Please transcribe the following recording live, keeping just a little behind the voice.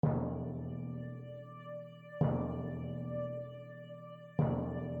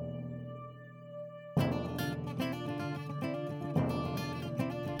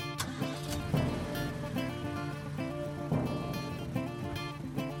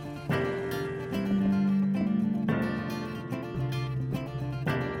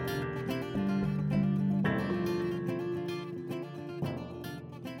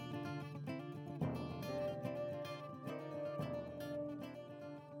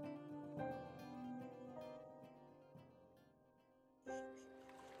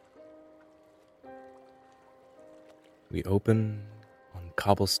We open on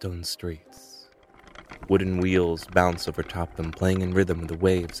cobblestone streets. Wooden wheels bounce overtop them, playing in rhythm with the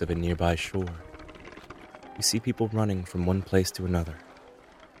waves of a nearby shore. We see people running from one place to another.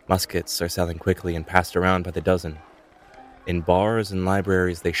 Muskets are selling quickly and passed around by the dozen. In bars and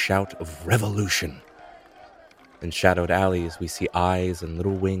libraries, they shout of revolution. In shadowed alleys, we see eyes and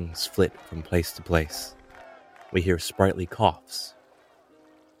little wings flit from place to place. We hear sprightly coughs.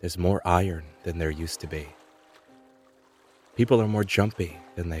 There's more iron than there used to be. People are more jumpy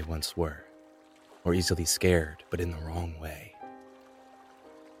than they once were, more easily scared, but in the wrong way.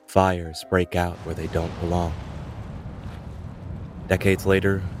 Fires break out where they don't belong. Decades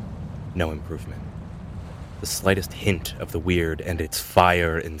later, no improvement. The slightest hint of the weird, and it's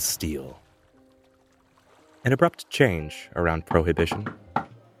fire and steel. An abrupt change around Prohibition.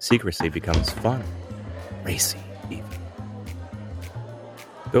 Secrecy becomes fun, racy even.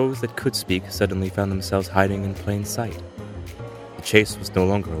 Those that could speak suddenly found themselves hiding in plain sight. The chase was no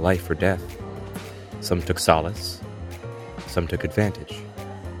longer life or death. Some took solace, some took advantage,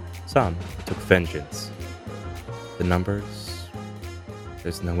 some took vengeance. The numbers,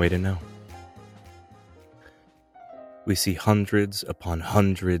 there's no way to know. We see hundreds upon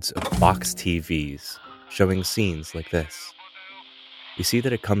hundreds of box TVs showing scenes like this. We see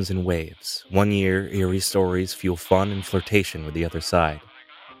that it comes in waves. One year, eerie stories fuel fun and flirtation with the other side.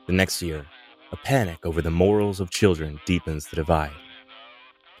 The next year, a panic over the morals of children deepens the divide.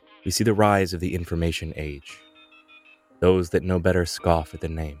 We see the rise of the information age. Those that know better scoff at the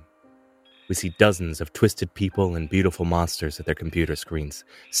name. We see dozens of twisted people and beautiful monsters at their computer screens.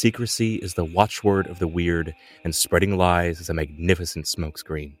 Secrecy is the watchword of the weird, and spreading lies is a magnificent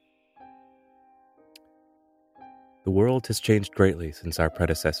smokescreen. The world has changed greatly since our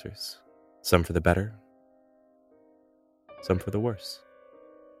predecessors. Some for the better, some for the worse.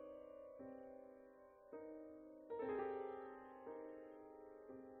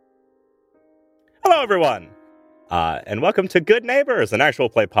 Hello, everyone, and welcome to Good Neighbors, an actual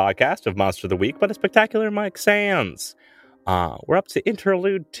play podcast of Monster of the Week by the spectacular Mike Sands. We're up to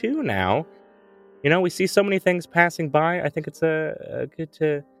Interlude 2 now. You know, we see so many things passing by. I think it's good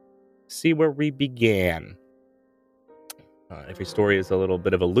to see where we began. Every story is a little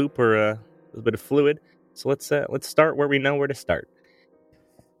bit of a loop or a little bit of fluid. So let's start where we know where to start.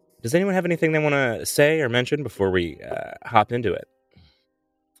 Does anyone have anything they want to say or mention before we hop into it?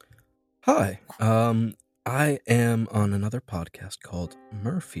 Hi. I am on another podcast called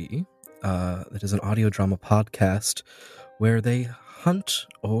Murphy. That is an audio drama podcast where they hunt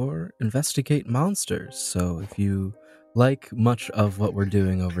or investigate monsters. So if you like much of what we're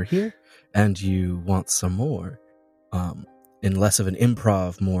doing over here and you want some more, in less of an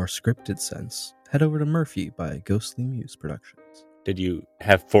improv, more scripted sense, head over to Murphy by Ghostly Muse Productions. Did you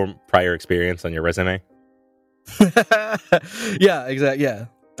have prior experience on your resume? Yeah, exactly. Yeah.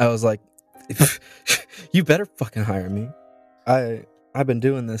 I was like, you better fucking hire me. I've been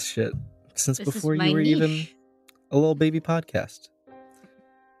doing this shit since before you were even a little baby podcast.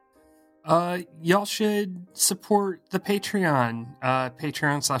 Y'all should support the Patreon,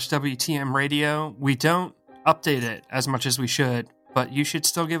 Patreon.com/WTM Radio. We don't update it as much as we should, but you should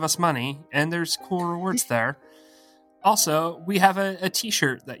still give us money, and there's cool rewards there. Also, we have a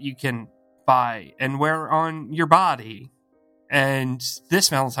t-shirt that you can buy and wear on your body. And this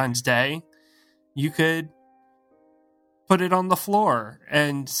Valentine's Day, you could put it on the floor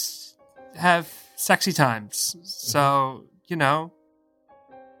and have sexy times. So, you know,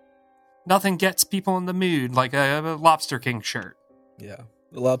 nothing gets people in the mood like a Lobster King shirt. Yeah.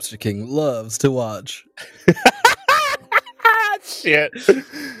 The Lobster King loves to watch. Shit.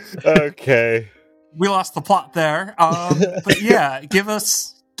 Okay. We lost the plot there. But yeah, give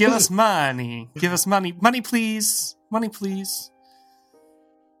us money. Give us money. Money, please. Money, please.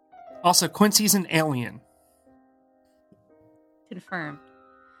 Also, Quincy's an alien. Confirmed.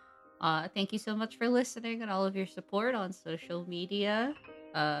 Thank you so much for listening and all of your support on social media.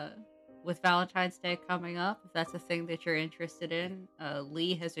 With Valentine's Day coming up, if that's a thing that you're interested in,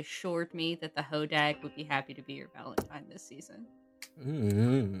 Lee has assured me that the Hodag would be happy to be your Valentine this season.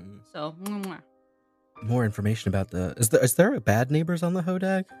 Mm-hmm. So, mwah. More information about the... Is there a Bad Neighbors on the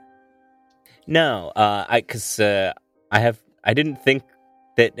Hodag? No, I didn't think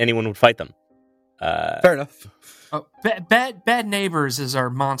that anyone would fight them. Fair enough. Oh, Bad Neighbors is our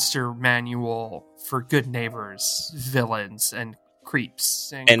monster manual for good neighbors, villains, and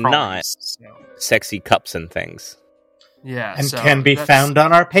creeps. And not sexy cups and things. Yeah. And can be found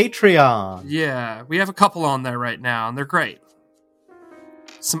on our Patreon. Yeah, we have a couple on there right now, and they're great.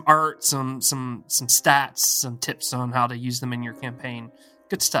 Some art, some stats, some tips on how to use them in your campaign.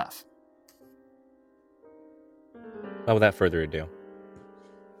 Good stuff. without further ado.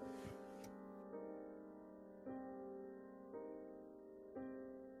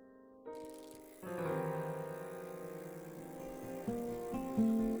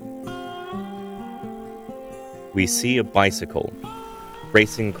 We see a bicycle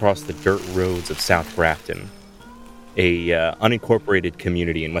racing across the dirt roads of South Grafton, a unincorporated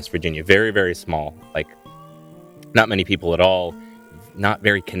community in West Virginia. Very, very small. Like, not many people at all. Not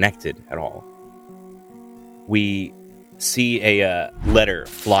very connected at all. We see a letter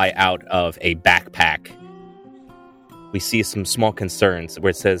fly out of a backpack. We see some small concerns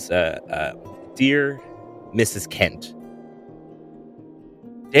where it says, Dear Mrs. Kent,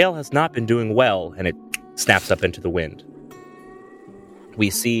 Dale has not been doing well, and it snaps up into the wind. We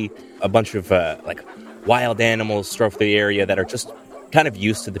see a bunch of wild animals stroll through the area that are just kind of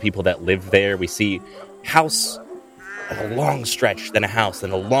used to the people that live there. We see house, a long stretch, then a house,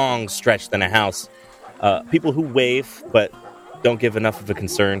 then a long stretch, then a house. People who wave but don't give enough of a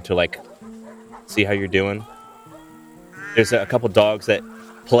concern to see how you're doing. There's a couple dogs that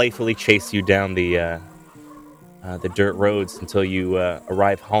playfully chase you down the dirt roads until you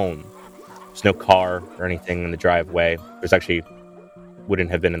arrive home. There's no car or anything in the driveway. There's actually wouldn't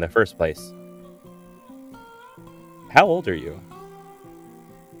have been in the first place. How old are you?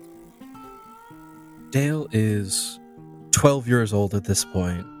 Dale is 12 years old at this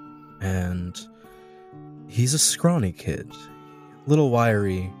point, and he's a scrawny kid. A little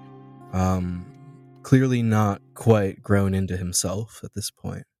wiry, clearly not quite grown into himself at this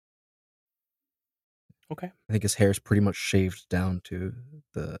point. Okay. I think his hair's pretty much shaved down to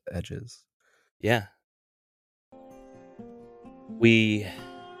the edges. Yeah. We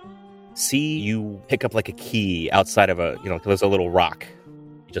see you pick up a key outside of there's a little rock.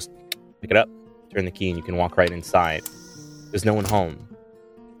 You just pick it up, turn the key, and you can walk right inside. There's no one home.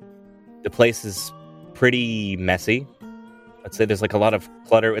 The place is pretty messy. Let's say there's a lot of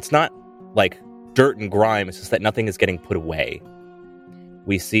clutter. It's not dirt and grime, it's just that nothing is getting put away.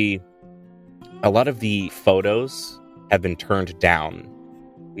 We see a lot of the photos have been turned down.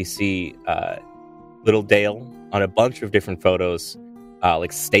 We see little Dale on a bunch of different photos,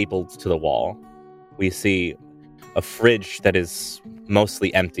 stapled to the wall. We see a fridge that is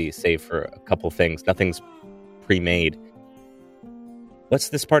mostly empty, save for a couple things. Nothing's pre-made. What's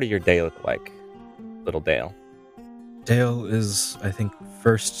this part of your day look like, little Dale? Dale is, I think,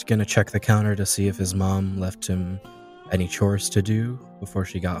 first gonna check the counter to see if his mom left him any chores to do before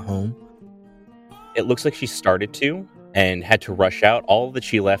she got home. It looks like she started to and had to rush out. All that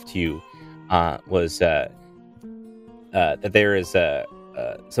she left you was that there is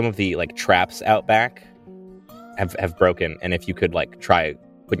some of the traps out back have broken, and if you could try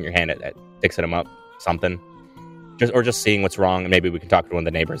putting your hand at fixing them up, something, just seeing what's wrong, and maybe we can talk to one of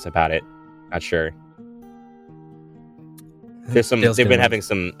the neighbors about it. Not sure. They've been having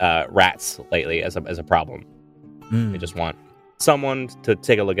some rats lately as a problem. They just want someone to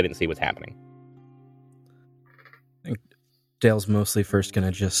take a look at it and see what's happening. I think Dale's mostly first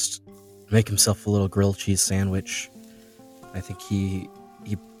gonna just make himself a little grilled cheese sandwich. I think he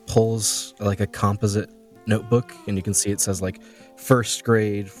pulls a composite notebook, and you can see it says first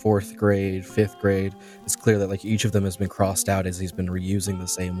grade, fourth grade, fifth grade. It's clear that each of them has been crossed out as he's been reusing the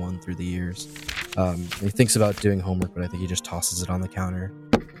same one through the years. He thinks about doing homework, but I think he just tosses it on the counter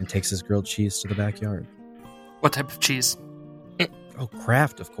and takes his grilled cheese to the backyard. What type of cheese? Oh,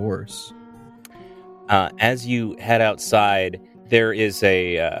 Kraft, of course. As you head outside, there is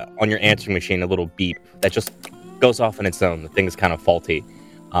on your answering machine, a little beep that just goes off on its own. The thing is kind of faulty.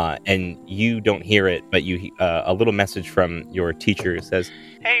 And you don't hear it, but you a little message from your teacher says,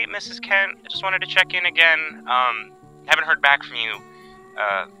 "Hey, Mrs. Kent, I just wanted to check in again. Haven't heard back from you.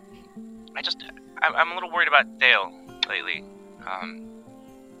 I'm a little worried about Dale lately. I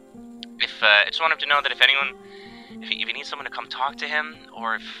just wanted to know that if you need someone to come talk to him,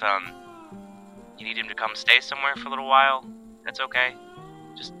 or if you need him to come stay somewhere for a little while, that's okay.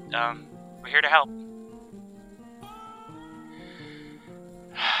 Just we're here to help."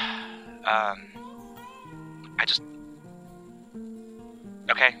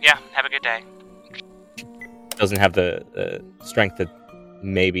 Okay, yeah, have a good day. Doesn't have the strength to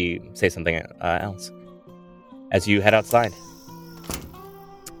maybe say something else. As you head outside.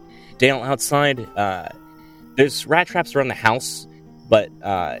 Dale, outside, there's rat traps around the house, but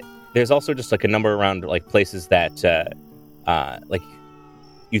there's also just a number around places that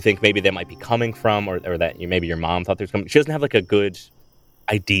you think maybe they might be coming from, or that maybe your mom thought there's coming. She doesn't have a good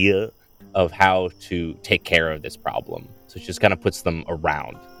idea of how to take care of this problem, so she just kind of puts them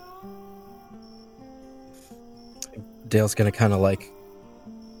around. Dale's gonna kind of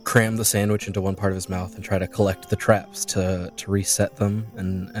cram the sandwich into one part of his mouth and try to collect the traps to reset them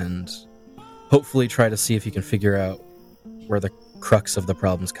and hopefully try to see if he can figure out where the crux of the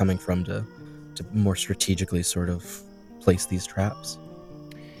problem's coming from to more strategically sort of place these traps.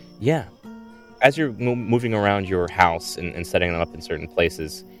 Yeah. As you're moving around your house and setting them up in certain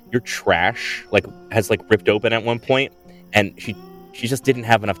places, your trash has ripped open at one point, and she just didn't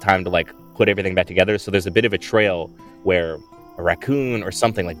have enough time to put everything back together. So there's a bit of a trail where a raccoon or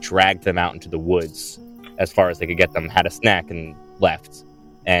something dragged them out into the woods as far as they could get them, had a snack, and left.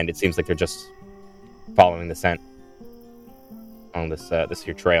 And it seems like they're just following the scent on this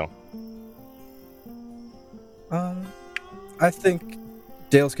here trail. I think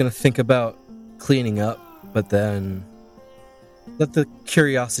Dale's going to think about cleaning up, but then let the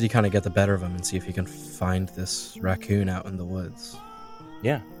curiosity kind of get the better of him and see if he can find this raccoon out in the woods.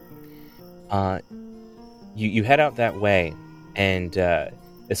 Yeah. You head out that way, and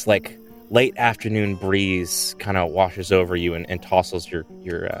this late afternoon breeze kind of washes over you and tosses your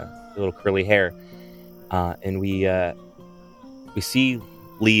little curly hair, and we see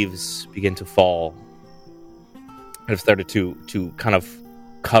leaves begin to fall. Have started to kind of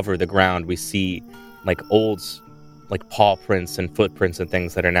cover the ground. We see old paw prints and footprints and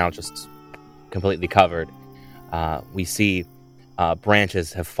things that are now just completely covered. We see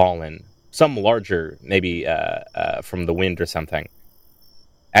branches have fallen, some larger, maybe from the wind or something.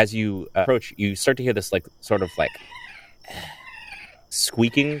 As you approach, you start to hear this sort of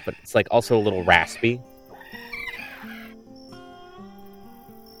squeaking, but it's also a little raspy.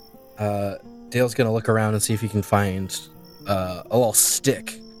 Dale's gonna look around and see if he can find a little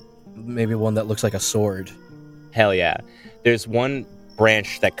stick, maybe one that looks like a sword. Hell yeah! There's one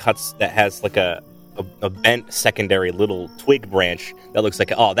branch that has a bent secondary little twig branch that looks like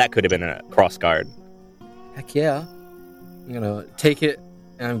that could have been a cross guard. Heck yeah! I'm gonna take it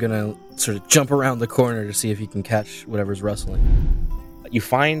and I'm gonna sort of jump around the corner to see if he can catch whatever's rustling. You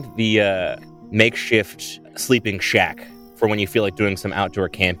find the makeshift sleeping shack for when you feel like doing some outdoor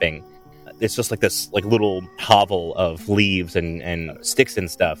camping. It's just this little hovel of leaves and sticks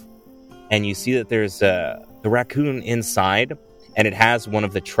and stuff. And you see that there's the raccoon inside, and it has one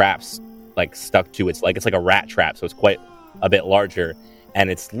of the traps stuck to its leg. It's like a rat trap, so it's quite a bit larger.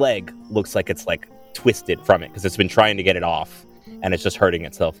 And its leg looks like it's twisted from it because it's been trying to get it off, and it's just hurting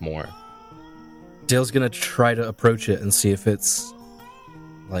itself more. Dale's gonna try to approach it and see if it's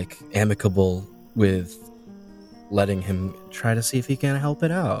amicable with letting him try to see if he can help it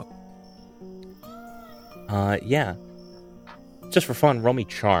out. Yeah. Just for fun, roll me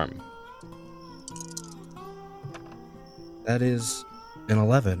charm. That is an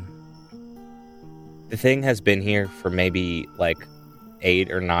 11. The thing has been here for maybe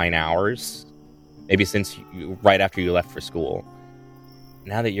 8 or 9 hours. Maybe since right after you left for school.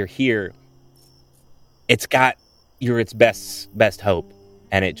 Now that you're here, it's got its best hope.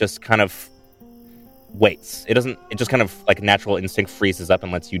 And it just kind of waits. It just kind of natural instinct freezes up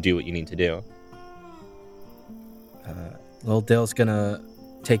and lets you do what you need to do. Little Dale's gonna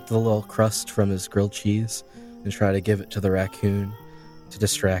take the little crust from his grilled cheese and try to give it to the raccoon to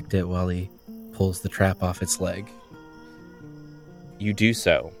distract it while he pulls the trap off its leg. You do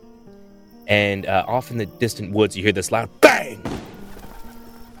so. And off in the distant woods, you hear this loud bang!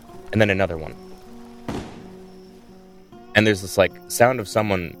 And then another one. And there's this sound of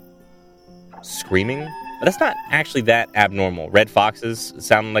someone screaming. But that's not actually that abnormal. Red foxes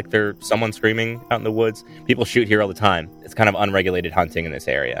sound like they're someone screaming out in the woods. People shoot here all the time. It's kind of unregulated hunting in this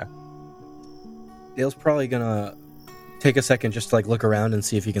area. Dale's probably gonna take a second just to look around and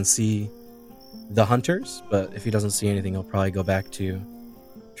see if he can see the hunters, but if he doesn't see anything, he'll probably go back to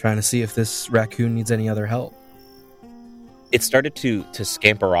trying to see if this raccoon needs any other help. It started to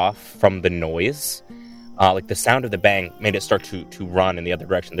scamper off from the noise. The sound of the bang made it start to run in the other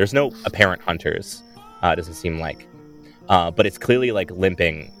direction. There's no apparent hunters. It doesn't seem like. But it's clearly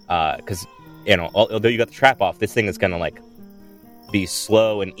limping because, although you got the trap off, this thing is going to be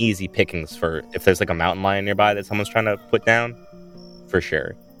slow and easy pickings for if there's a mountain lion nearby that someone's trying to put down, for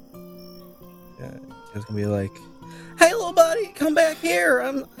sure. Yeah, it's going to be hey, little buddy, come back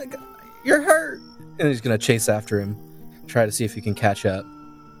here. You're hurt. And he's going to chase after him, try to see if he can catch up.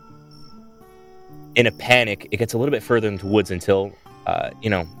 In a panic, it gets a little bit further into the woods until...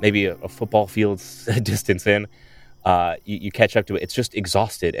 maybe a football field's distance in, you catch up to it. It's just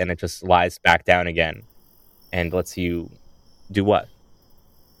exhausted, and it just lies back down again and lets you do what?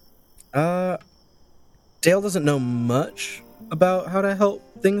 Dale doesn't know much about how to help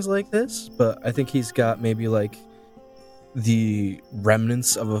things like this, but I think he's got maybe the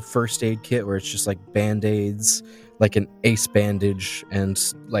remnants of a first aid kit where it's just Band-Aids, like an ace bandage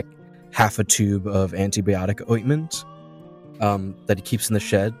and like half a tube of antibiotic ointment that he keeps in the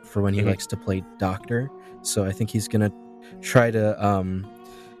shed for when he likes to play doctor. So I think he's gonna try to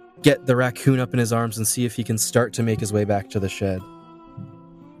get the raccoon up in his arms and see if he can start to make his way back to the shed.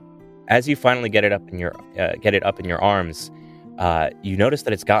 As you finally get it up in your arms, you notice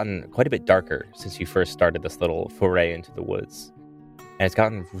that it's gotten quite a bit darker since you first started this little foray into the woods, and it's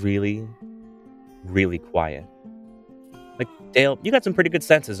gotten really, really quiet. Like, Dale, you got some pretty good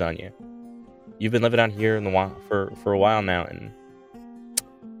senses on you. You've been living out here in the wild for a while now, and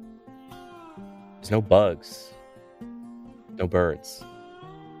there's no bugs, no birds.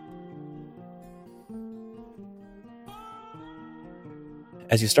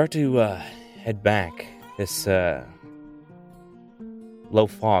 As you start to head back, this low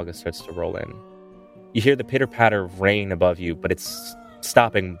fog starts to roll in. You hear the pitter-patter of rain above you, but it's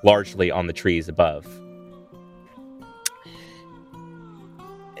stopping largely on the trees above.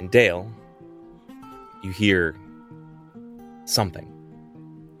 And Dale, you hear something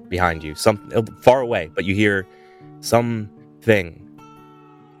behind you, far away, but you hear something.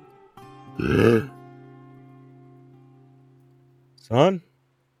 Son?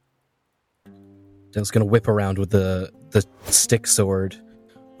 Dale's gonna whip around with the stick sword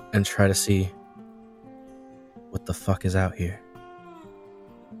and try to see what the fuck is out here.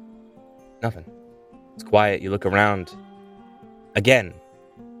 Nothing. It's quiet. You look around. Again,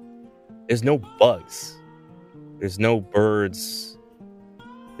 there's no bugs. There's no birds.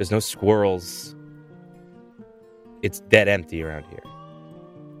 There's no squirrels. It's dead empty around here.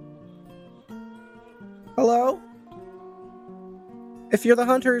 Hello? If you're the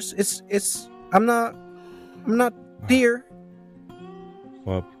hunters, I'm not deer.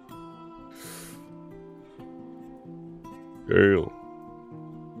 What? Dale.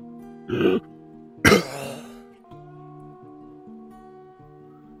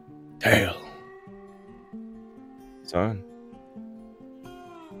 Dale. Son.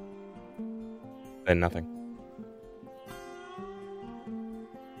 And nothing.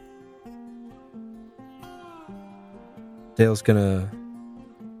 Dale's gonna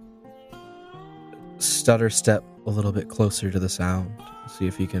stutter step a little bit closer to the sound, see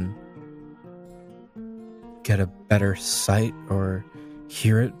if he can get a better sight or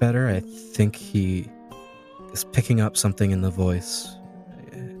hear it better. I think he is picking up something in the voice.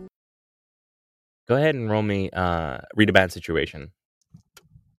 Go ahead and roll me read a bad situation.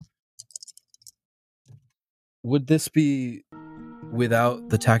 Would this be without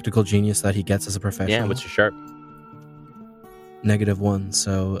the tactical genius that he gets as a professional? Yeah, what's your sharp? -1,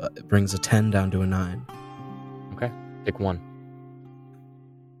 so it brings a 10 down to a 9. Okay, pick one.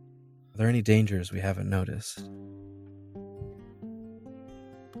 Are there any dangers we haven't noticed?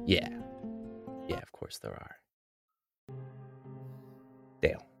 Yeah. Yeah, of course there are.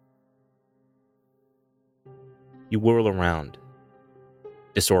 Dale. You whirl around,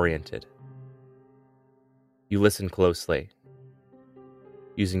 disoriented. You listen closely,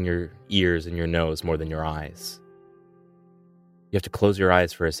 using your ears and your nose more than your eyes. You have to close your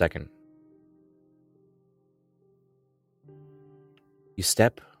eyes for a second. You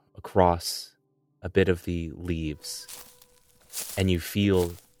step across a bit of the leaves, and you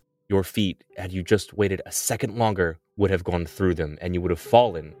feel your feet, had you just waited a second longer, would have gone through them, and you would have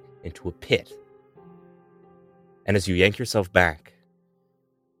fallen into a pit. And as you yank yourself back,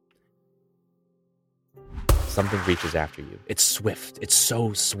 something reaches after you. It's swift. It's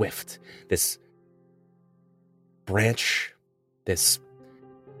so swift. This branch, this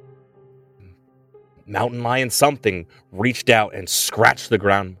mountain lion, something reached out and scratched the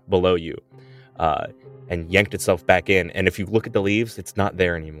ground below you and yanked itself back in. And if you look at the leaves, it's not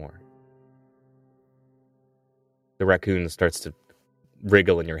there anymore. The raccoon starts to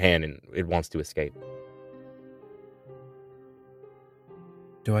wriggle in your hand and it wants to escape.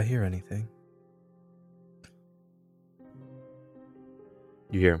 Do I hear anything?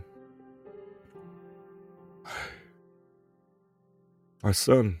 You hear, "My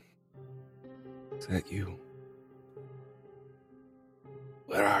son, is that you?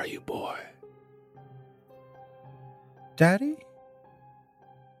 Where are you, boy?" Daddy?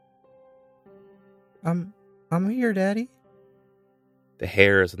 I'm here, Daddy. The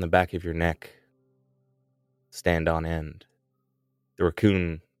hairs on the back of your neck stand on end. The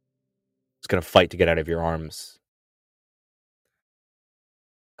raccoon is going to fight to get out of your arms.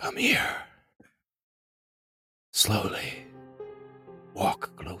 "Come here. Slowly.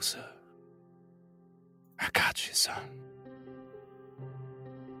 Walk closer. I got you, son."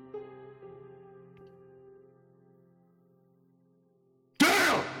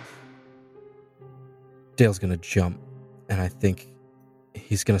 Dale's gonna jump, and I think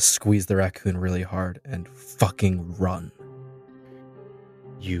he's gonna squeeze the raccoon really hard and fucking run.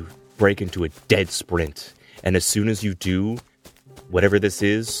 You break into a dead sprint, and as soon as you do, whatever this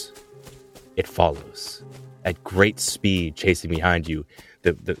is, it follows. At great speed, chasing behind you.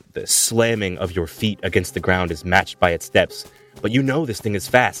 The slamming of your feet against the ground is matched by its steps. But you know this thing is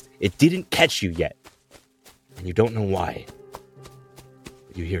fast. It didn't catch you yet. And you don't know why.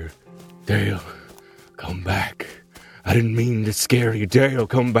 You hear, Dale, come back. I didn't mean to scare you. Dale,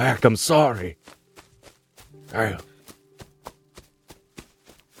 come back. I'm sorry. Dale.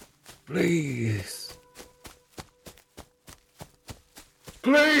 Please.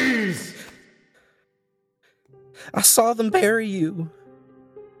 Please. I saw them bury you.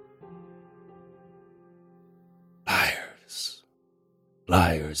 Liars.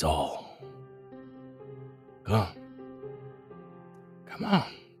 Liars all. Come. Come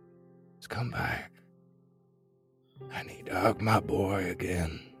on. Let's come back. I need to hug my boy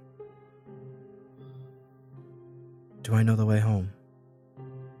again. Do I know the way home?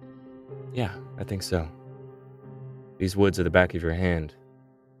 Yeah, I think so. These woods are the back of your hand.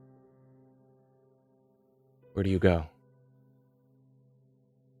 Where do you go?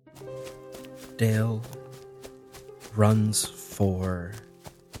 Dale runs for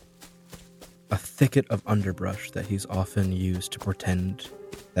a thicket of underbrush that he's often used to pretend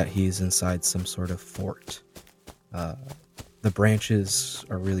that he's inside some sort of fort. The branches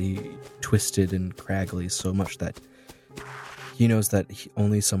are really twisted and craggly, so much that he knows that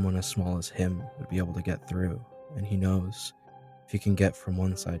only someone as small as him would be able to get through. And he knows if he can get from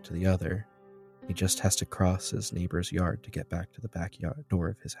one side to the other, he just has to cross his neighbor's yard to get back to the backyard door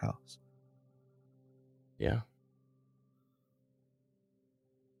of his house. Yeah.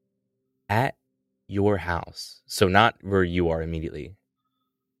 At your house. So not where you are immediately.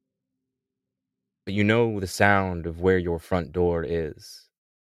 But you know the sound of where your front door is.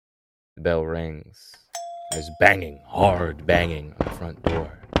 The bell rings. There's banging, hard banging on the front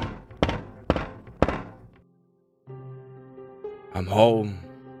door. I'm home.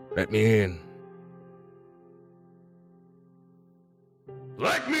 Let me in.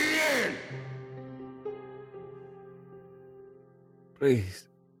 Let me in! Please.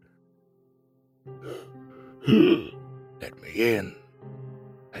 Let me in.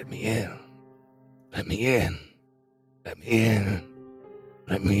 Let me in. Let me in. Let me in.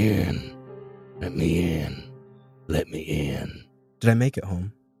 Let me in. Let me in. Let me in. Did I make it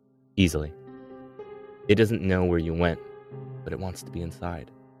home? Easily. It doesn't know where you went, but it wants to be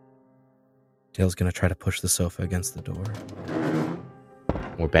inside. Dale's gonna try to push the sofa against the door.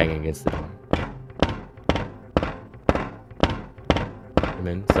 More banging against the door. And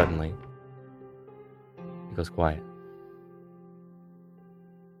then, suddenly, it goes quiet.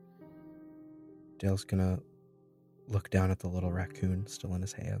 Dale's gonna look down at the little raccoon still in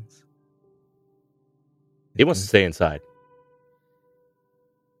his hands. It wants to stay inside.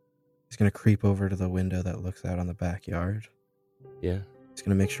 He's gonna creep over to the window that looks out on the backyard. Yeah. He's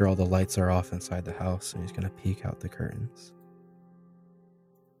gonna make sure all the lights are off inside the house, and he's gonna peek out the curtains.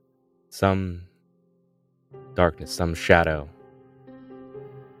 Some darkness, some shadow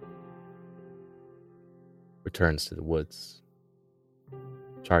returns to the woods,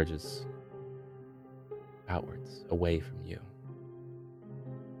 charges outwards, away from you.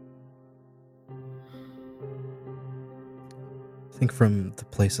 I think from the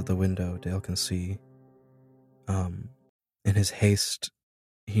place at the window, Dale can see, in his haste,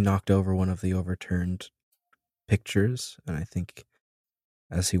 he knocked over one of the overturned pictures, and I think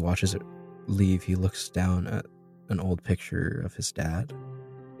as he watches it leave, he looks down at an old picture of his dad.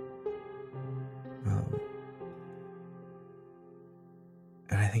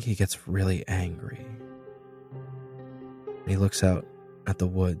 And I think he gets really angry. And he looks out at the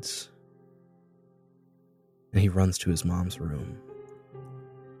woods, and he runs to his mom's room,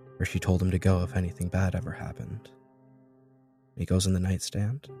 where she told him to go if anything bad ever happened. He goes in the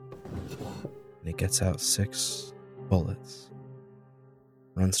nightstand, and he gets out 6 bullets,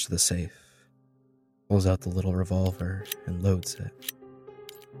 runs to the safe, pulls out the little revolver, and loads it.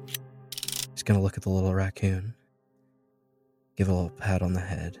 He's gonna look at the little raccoon, give it a little pat on the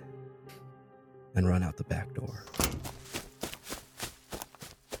head, and run out the back door.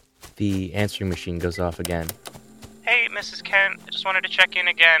 The answering machine goes off again. Hey, Mrs. Kent, I just wanted to check in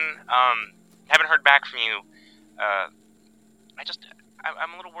again. Haven't heard back from you.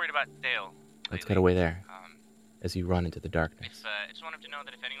 I'm a little worried about Dale. Let's get away there as you run into the darkness. I just wanted to know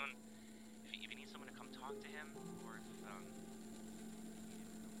that if you need someone to come talk to him, or if,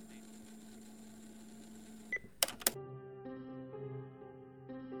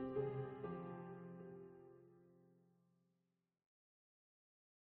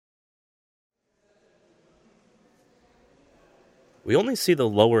 We only see the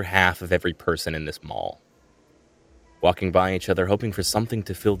lower half of every person in this mall, walking by each other hoping for something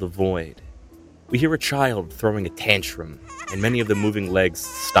to fill the void. We hear a child throwing a tantrum, and many of the moving legs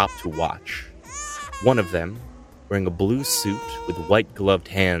stop to watch. One of them, wearing a blue suit with white-gloved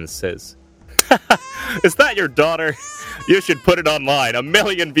hands, says, "Is that your daughter? You should put it online. 1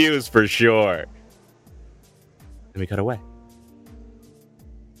 million views for sure." Then we cut away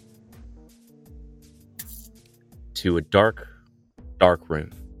to a dark, dark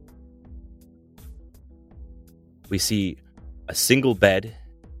room. We see a single bed,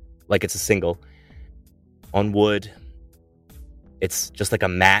 like it's a single, on wood. It's just like a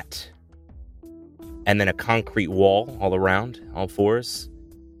mat, and then a concrete wall all around, all fours.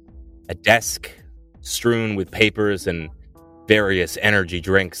 A desk strewn with papers and various energy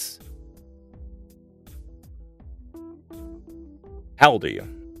drinks. How old are you?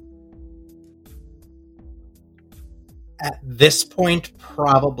 At this point,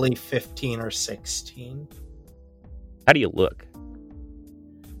 probably 15 or 16. How do you look?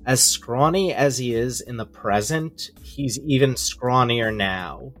 As scrawny as he is in the present, he's even scrawnier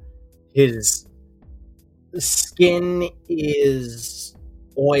now. His skin is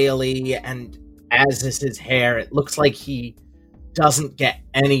oily, and as is his hair, it looks like he doesn't get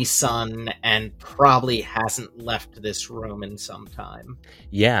any sun and probably hasn't left this room in some time.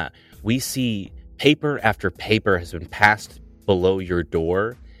 Yeah, we see paper after paper has been passed below your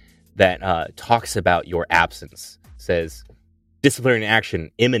door that talks about your absence. Says, disciplinary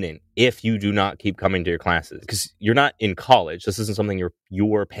action imminent if you do not keep coming to your classes. Because you're not in college. This isn't something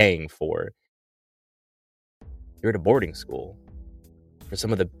you're paying for. You're at a boarding school for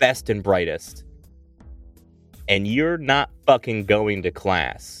some of the best and brightest. And you're not fucking going to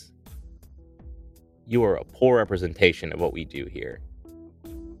class. You are a poor representation of what we do here.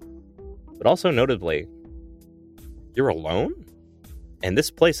 But also notably, you're alone? And this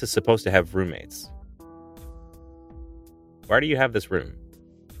place is supposed to have roommates. Why do you have this room?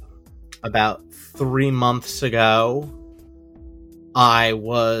 About 3 months ago, I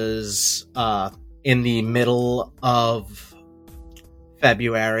was in the middle of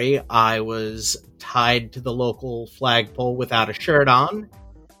February. I was tied to the local flagpole without a shirt on,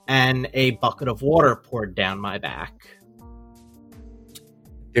 and a bucket of water poured down my back.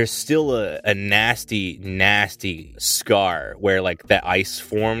 There's still a nasty, nasty scar where, like, that ice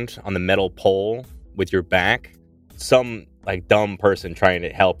formed on the metal pole with your back. Some, like, dumb person trying to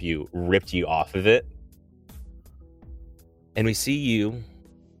help you ripped you off of it. And we see you,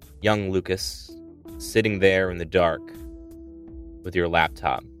 young Lucas, sitting there in the dark with your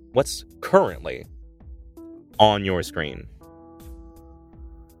laptop. What's currently on your screen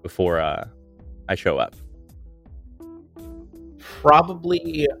before I show up?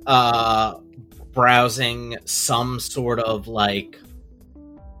 Probably browsing some sort of, like,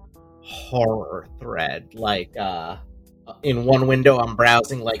 horror thread. Like, in one window, I'm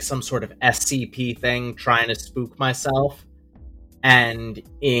browsing, like, some sort of SCP thing, trying to spook myself. And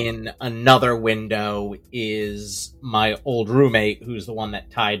in another window is my old roommate, who's the one that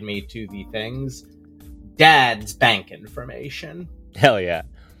tied me to the things. Dad's bank information. Hell yeah.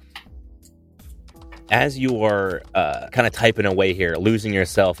 As you are kind of typing away here, losing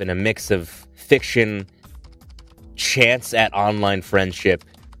yourself in a mix of fiction, chance at online friendship,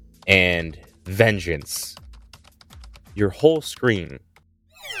 and vengeance, your whole screen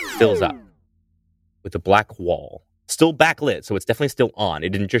fills up with a black wall. Still backlit, so it's definitely still on. It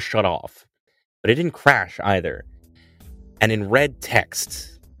didn't just shut off. But it didn't crash either. And in red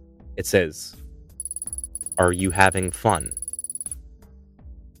text, it says, "Are you having fun?"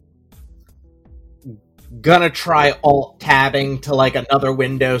 Gonna try alt-tabbing to, like, another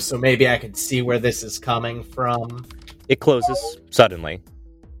window so maybe I could see where this is coming from. It closes suddenly.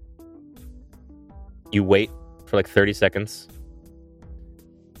 You wait for like 30 seconds.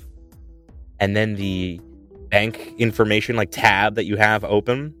 And then the bank information, like, tab that you have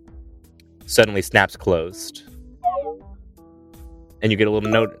open suddenly snaps closed. And you get a little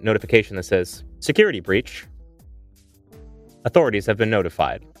notification that says, "Security breach. Authorities have been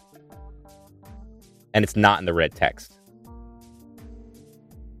notified." And it's not in the red text.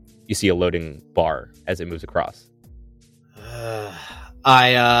 You see a loading bar as it moves across.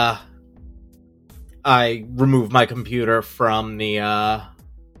 I remove my computer from the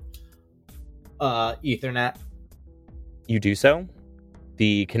Ethernet. You do so.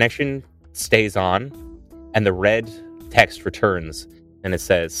 The connection stays on, and the red text returns, and it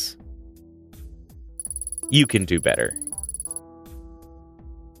says, "You can do better."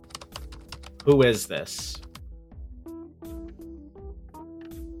 Who is this?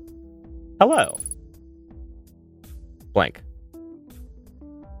 Hello. Blank.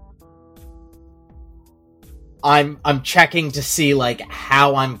 I'm checking to see like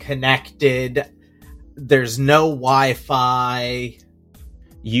how I'm connected. There's no Wi-Fi.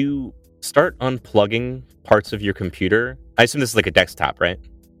 You start unplugging parts of your computer. I assume this is like a desktop, right?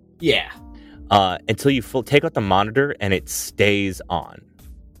 Yeah. Until you take out the monitor and it stays on.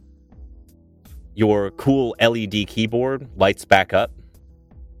 Your cool LED keyboard lights back up,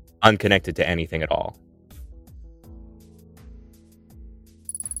 unconnected to anything at all.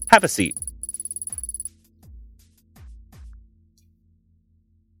 Have a seat.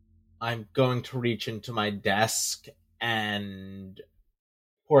 I'm going to reach into my desk and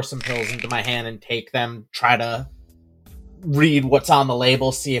pour some pills into my hand and take them, try to read what's on the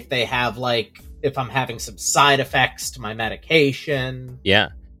label, see if they have, like, if I'm having some side effects to my medication. Yeah.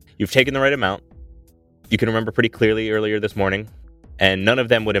 You've taken the right amount. You can remember pretty clearly earlier this morning, and none of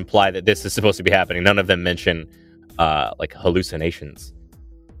them would imply that this is supposed to be happening. None of them mention, like, hallucinations.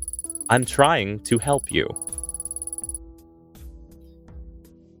 I'm trying to help you.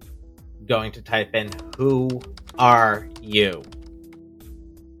 Going to type in, who are you?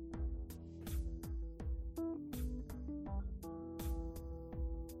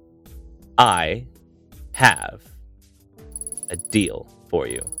 I have a deal for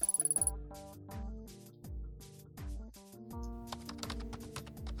you.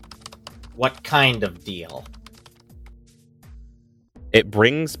 What kind of deal? It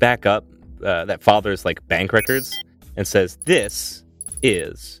brings back up that father's like bank records and says, this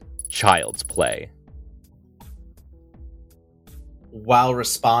is child's play. While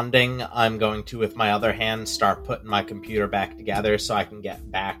responding, I'm going to, with my other hand, start putting my computer back together so I can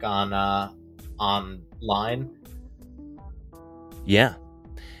get back on online. Yeah.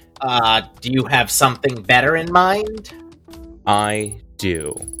 Do you have something better in mind? I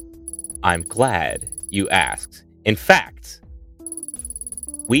do. I'm glad you asked. In fact,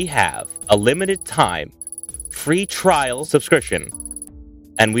 we have a limited time free trial subscription,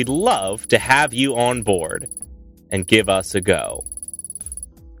 and we'd love to have you on board and give us a go.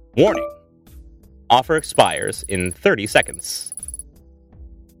 Warning. Offer expires in 30 seconds.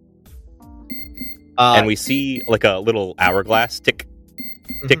 And we see like a little hourglass tick,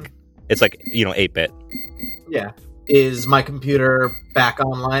 tick. Mm-hmm. It's like, 8-bit. Yeah. Is my computer back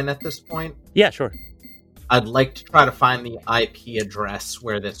online at this point? Yeah, sure. I'd like to try to find the IP address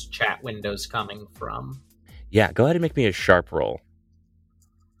where this chat window's coming from. Yeah, go ahead and make me a sharp roll.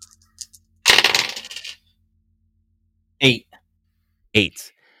 8.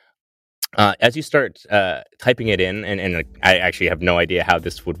 As you start typing it in, and I actually have no idea how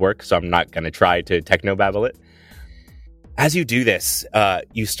this would work, so I'm not going to try to technobabble it. As you do this,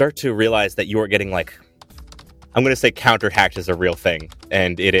 you start to realize that you are getting, like, I'm going to say counter-hacked is a real thing,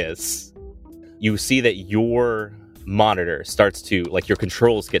 and it is. You see that your monitor starts to, like, your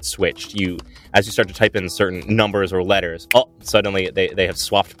controls get switched. As you start to type in certain numbers or letters, suddenly they have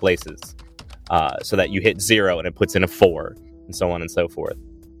swapped places, so that you hit 0 and it puts in a 4, and so on and so forth.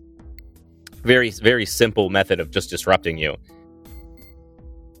 Very, very simple method of just disrupting you.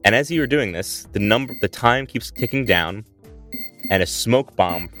 And as you are doing this, the time keeps ticking down, and a smoke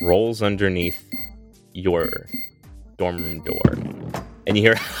bomb rolls underneath your dorm room door. And you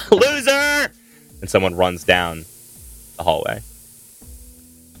hear, "Loser!" And someone runs down the hallway.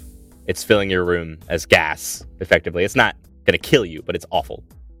 It's filling your room as gas, effectively. It's not going to kill you, but it's awful.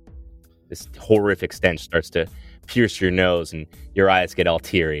 This horrific stench starts to pierce your nose, and your eyes get all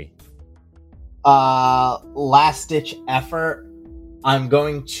teary. Last-ditch effort. I'm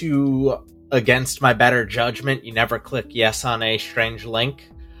going to, against my better judgment, you never click yes on a strange link.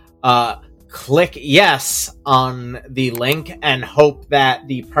 Click yes on the link and hope that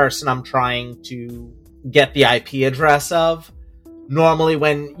the person I'm trying to get the IP address of, normally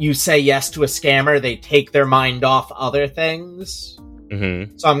when you say yes to a scammer, they take their mind off other things.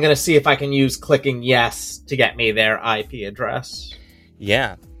 Mm-hmm. So I'm going to see if I can use clicking yes to get me their IP address.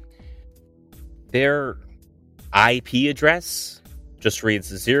 Yeah. Their IP address just reads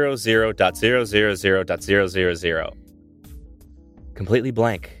 00.000.000. Completely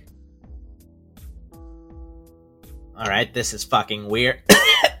blank. Alright, this is fucking weird.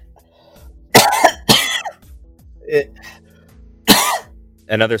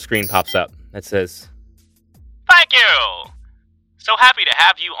 Another screen pops up that says, "Thank you! So happy to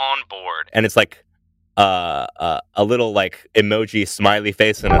have you on board." And it's like a little like emoji smiley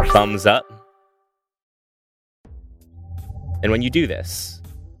face and a thumbs up. And when you do this,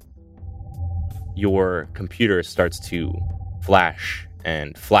 your computer starts to flash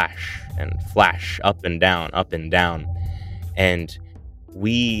and flash and flash up and down, and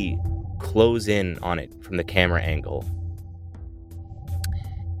we close in on it from the camera angle.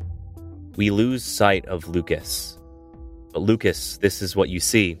 we lose sight of Lucas. But Lucas, this is what you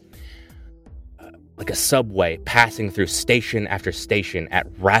see. Like a subway passing through station after station at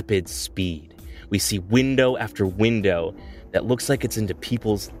rapid speed. We see window after window that looks like it's into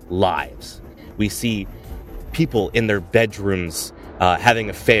people's lives. We see people in their bedrooms having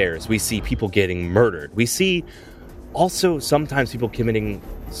affairs. We see people getting murdered. We see also sometimes people committing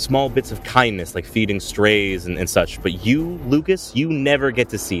small bits of kindness, like feeding strays and such. But you, Lucas, you never get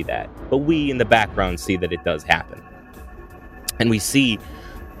to see that. But we in the background see that it does happen. And we see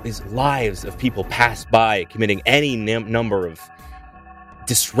these lives of people pass by committing any number of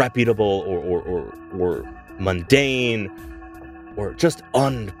disreputable or mundane or just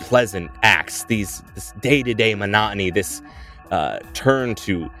unpleasant acts. This day-to-day monotony, this turn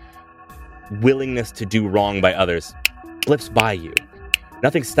to willingness to do wrong by others blips by you.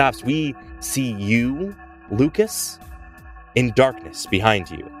 Nothing stops. We see you, Lucas, in darkness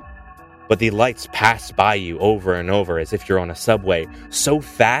behind you. But the lights pass by you over and over as if you're on a subway, so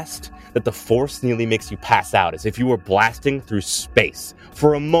fast that the force nearly makes you pass out, as if you were blasting through space.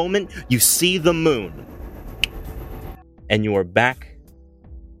 For a moment, you see the moon, and you are back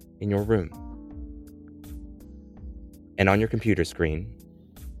in your room. And on your computer screen,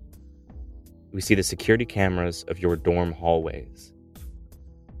 we see the security cameras of your dorm hallways.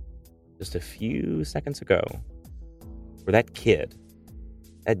 Just a few seconds ago, where that kid,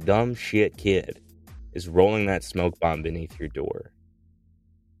 that dumb shit kid, is rolling that smoke bomb beneath your door.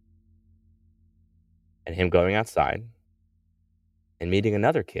 And him going outside and meeting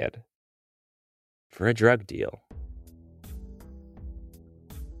another kid for a drug deal.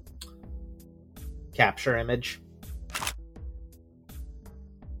 Capture image.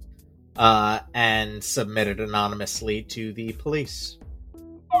 And submitted anonymously to the police.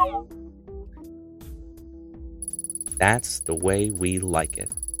 That's the way we like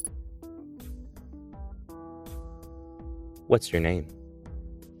it. What's your name?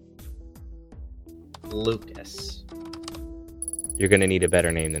 Lucas. You're gonna need a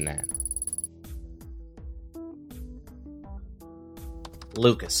better name than that.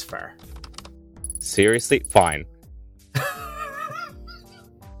 Lucasfer. Seriously? Fine.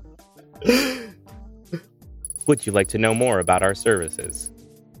 Would you like to know more about our services?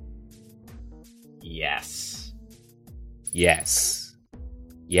 Yes. Yes.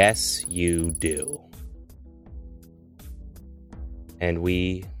 Yes, you do. And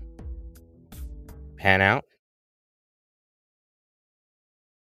we pan out.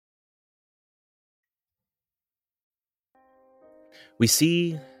 We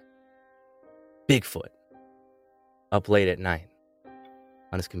see Bigfoot up late at night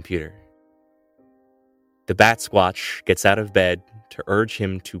on his computer. The Bat Squatch gets out of bed to urge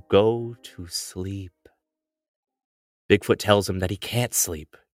him to go to sleep. Bigfoot tells him that he can't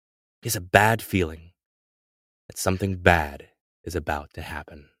sleep. He has a bad feeling that something bad is about to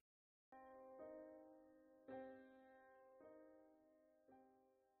happen.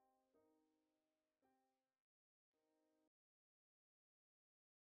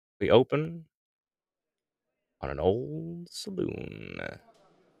 We open on an old saloon.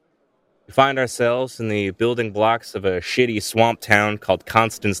 We find ourselves in the building blocks of a shitty swamp town called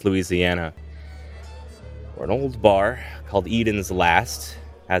Constance, Louisiana, where an old bar called Eden's Last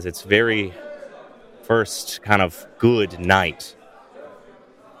has its very first kind of good night,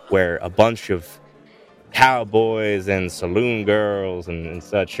 where a bunch of cowboys and saloon girls and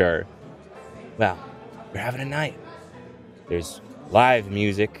such are, well, they're having a night. There's live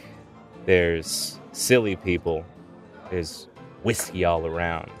music, there's silly people, there's whiskey all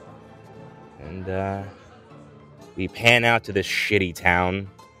around. And we pan out to this shitty town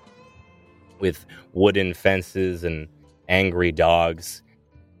with wooden fences and angry dogs.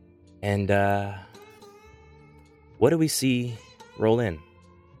 And what do we see roll in?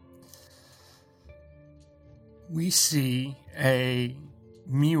 We see a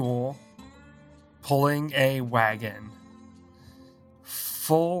mule pulling a wagon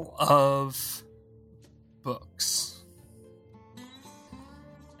full of books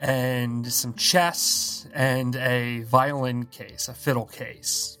and some chess and a violin case, a fiddle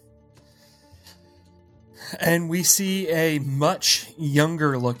case. And we see a much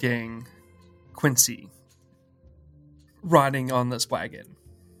younger looking Quincy riding on this wagon.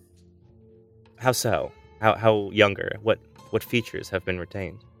 How so? How younger? What features have been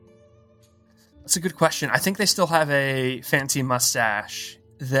retained? That's a good question. I think they still have a fancy mustache.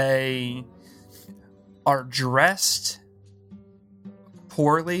 They are dressed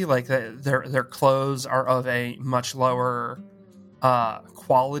poorly, like their clothes are of a much lower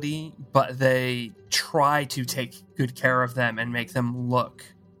quality, but they try to take good care of them and make them look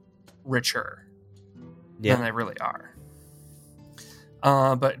richer Yeah. than they really are.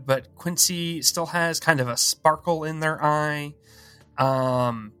 But Quincy still has kind of a sparkle in their eye,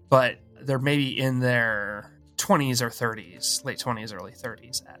 but they're maybe in their 20s or 30s, late 20s, early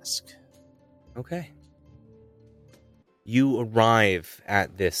 30s-esque. Okay. You arrive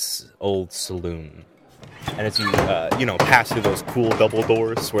at this old saloon, and as you pass through those cool double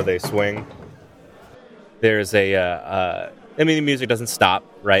doors where they swing, there's the music doesn't stop,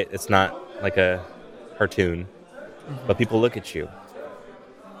 right? It's not like a cartoon, but people look at you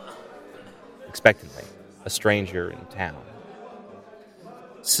expectantly, a stranger in town.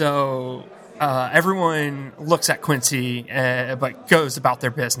 So everyone looks at Quincy, but goes about their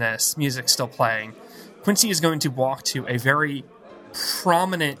business. Music's still playing. Quincy is going to walk to a very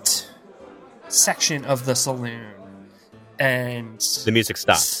prominent section of the saloon and The music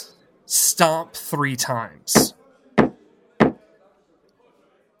stops. Stomp 3 times.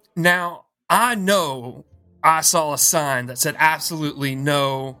 Now, I know I saw a sign that said absolutely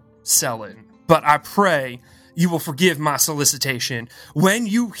no selling, but I pray you will forgive my solicitation when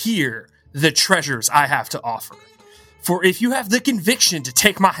you hear the treasures I have to offer. For if you have the conviction to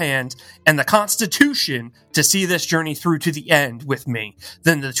take my hand and the constitution to see this journey through to the end with me,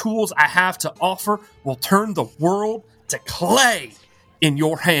 then the tools I have to offer will turn the world to clay in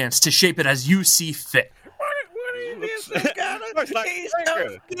your hands to shape it as you see fit. Oh,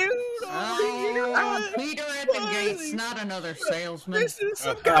 Peter at the gates, not another salesman.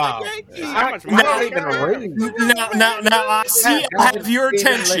 Not even raised. Now, I see I have your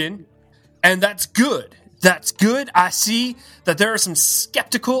attention, and that's good. That's good. I see that there are some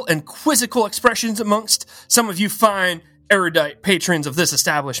skeptical and quizzical expressions amongst some of you fine, erudite patrons of this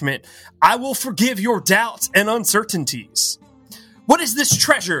establishment. I will forgive your doubts and uncertainties. What is this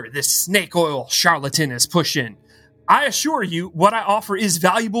treasure this snake oil charlatan is pushing? I assure you, what I offer is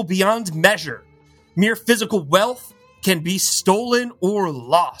valuable beyond measure. Mere physical wealth can be stolen or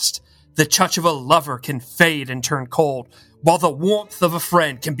lost. The touch of a lover can fade and turn cold, while the warmth of a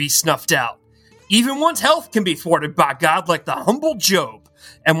friend can be snuffed out. Even one's health can be thwarted by God like the humble Job,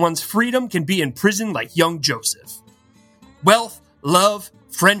 and one's freedom can be imprisoned like young Joseph. Wealth, love,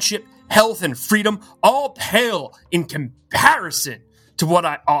 friendship, health, and freedom all pale in comparison to what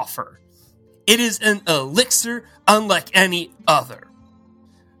I offer. It is an elixir unlike any other.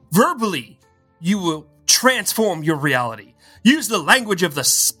 Verbally, you will transform your reality. Use the language of the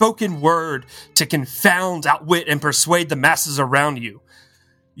spoken word to confound, outwit, and persuade the masses around you.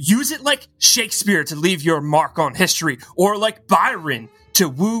 Use it like Shakespeare to leave your mark on history, or like Byron to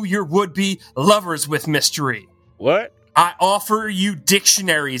woo your would-be lovers with mystery. What? I offer you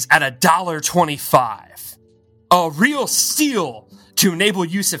dictionaries at $1.25. A real steal to enable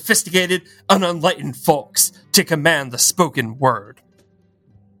you sophisticated and enlightened folks to command the spoken word.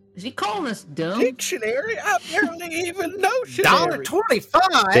 Is he calling us dumb? Dictionary? I barely even know dictionary.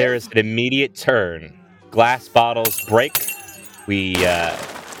 $1.25. There is an immediate turn. Glass bottles break. We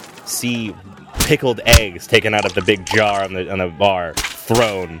see pickled eggs taken out of the big jar on the bar,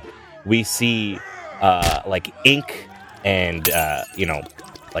 thrown. We see like ink and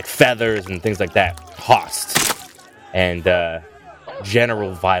like feathers and things like that tossed, and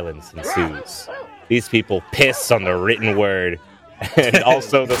general violence ensues. These people piss on the written word and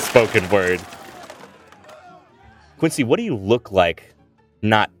also the spoken word. Quincy, what do you look like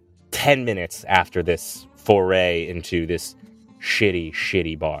not 10 minutes after this foray into this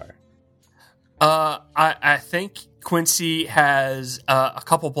shitty bar? I think Quincy has a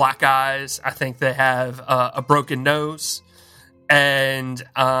couple black eyes. I think they have a broken nose. And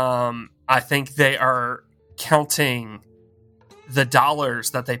I think they are counting the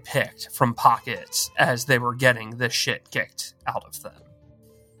dollars that they picked from pockets as they were getting this shit kicked out of them.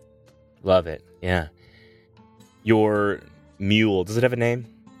 Love it, yeah. Your mule, does it have a name?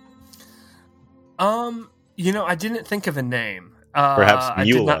 I didn't think of a name. Perhaps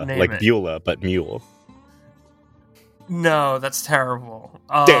Mula, like it. Beulah, but mule. No, that's terrible.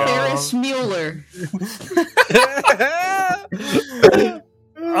 Ferris Mueller.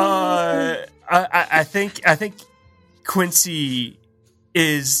 I think Quincy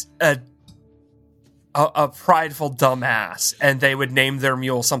is a prideful dumbass, and they would name their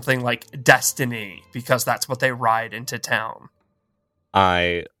mule something like Destiny because that's what they ride into town.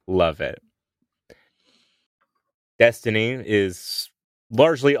 I love it. Destiny is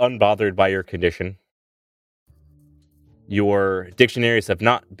largely unbothered by your condition. Your dictionaries have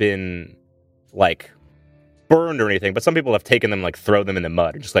not been, like, burned or anything, but some people have taken them, like, throw them in the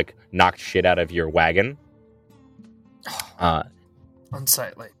mud, and just, like, knocked shit out of your wagon.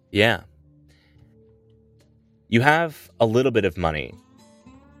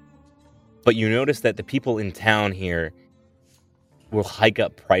 But you notice that the people in town here will hike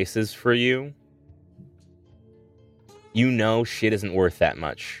up prices for you. You know shit isn't worth that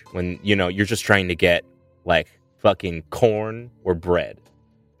much when, you're just trying to get, like, fucking corn or bread.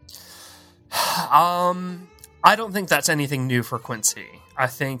 I don't think that's anything new for Quincy. I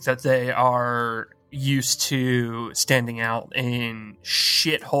think that they are used to standing out in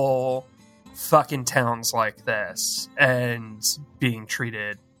shithole fucking towns like this and being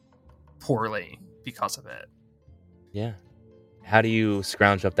treated poorly because of it. Yeah. How do you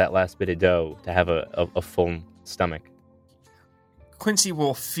scrounge up that last bit of dough to have a full stomach? Quincy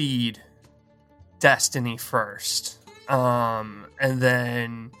will feed Destiny first. And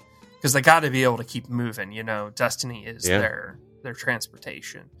then, because they got to be able to keep moving, Destiny is their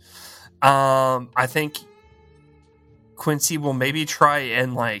transportation. I think Quincy will maybe try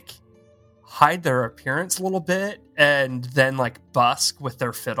and, like, hide their appearance a little bit and then, like, busk with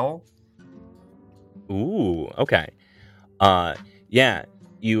their fiddle. Ooh, okay. Yeah,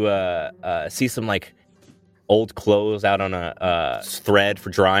 you see some, like, old clothes out on a thread for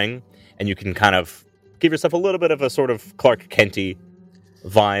drying, and you can kind of give yourself a little bit of a sort of Clark Kent-y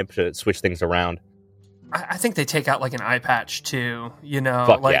vibe to switch things around. I think they take out, like, an eye patch, too,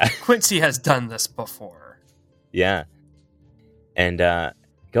 Fuck like, yeah. Quincy has done this before. Yeah. And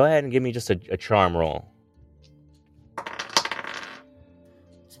go ahead and give me just a charm roll.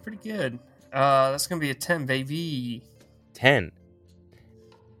 It's pretty good. That's going to be a 10, baby. 10.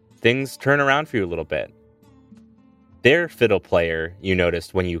 Things turn around for you a little bit. Their fiddle player, you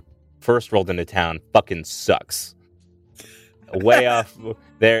noticed when you first rolled into town, fucking sucks. Way off.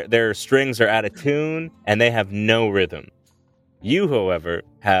 Their strings are out of tune, and they have no rhythm. You, however,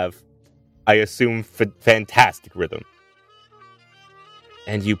 have, I assume, fantastic rhythm.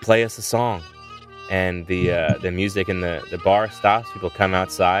 And you play us a song. And the music in the bar stops. People come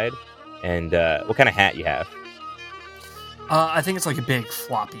outside. And what kind of hat you have? I think it's like a big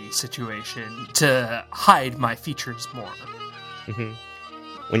floppy situation to hide my features more. Mm-hmm.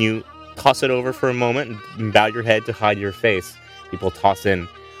 When you toss it over for a moment and bow your head to hide your face, people toss in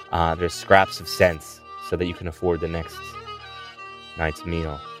their scraps of cents so that you can afford the next night's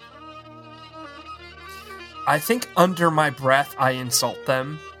meal. I think under my breath I insult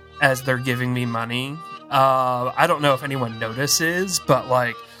them as they're giving me money. I don't know if anyone notices, but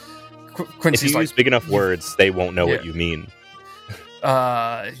like Quincy's if you use big enough words, they won't know what you mean.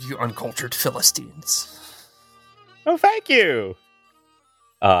 You uncultured Philistines. Oh, thank you.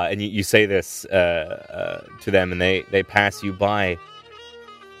 And you say this to them, and they pass you by.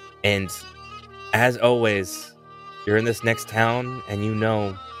 And as always, you're in this next town, and you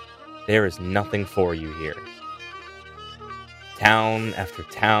know there is nothing for you here. Town after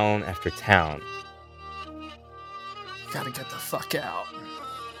town after town. Gotta get the fuck out.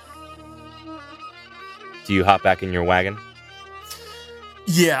 Do you hop back in your wagon?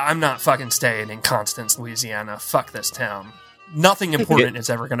 Yeah, I'm not fucking staying in Constance, Louisiana. Fuck this town. Nothing important is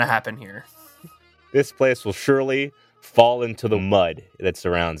ever gonna happen here. This place will surely fall into the mud that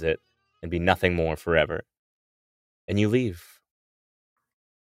surrounds it and be nothing more forever. And you leave.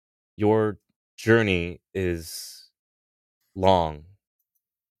 Your journey is long.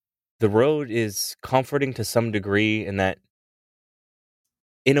 The road is comforting to some degree in that,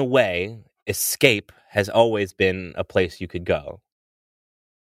 in a way, escape has always been a place you could go.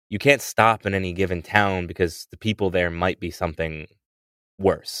 You can't stop in any given town because the people there might be something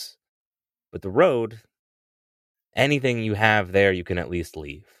worse. But the road, anything you have there, you can at least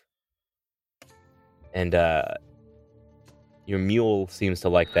leave. And your mule seems to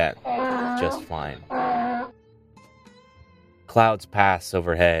like that just fine. Clouds pass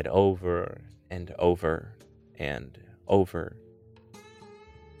overhead over and over and over.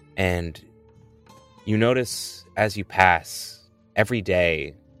 And you notice as you pass, every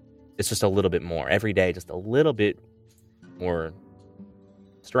day, it's just a little bit more. Every day, just a little bit more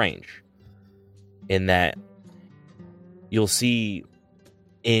strange. In that you'll see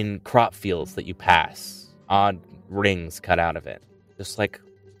in crop fields that you pass, odd rings cut out of it. Just like,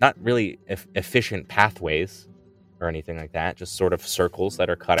 not really efficient pathways or anything like that, just sort of circles that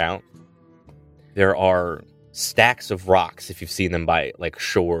are cut out. There are stacks of rocks, if you've seen them by like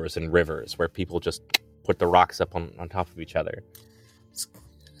shores and rivers, where people just put the rocks up on top of each other.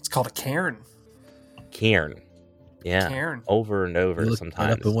 It's called a cairn. Cairn. Yeah. Cairn. Over and over You look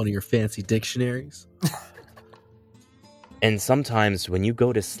sometimes. that up in one of your fancy dictionaries. And sometimes when you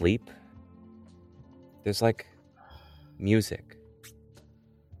go to sleep, there's like music.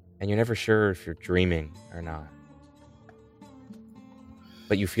 And you're never sure if you're dreaming or not.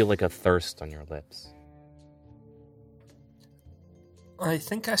 But you feel like a thirst on your lips. I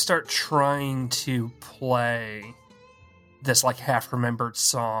think I start trying to play this like half-remembered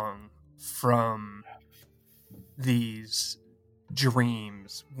song from these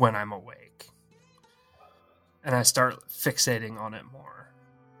dreams when I'm awake. And I start fixating on it more.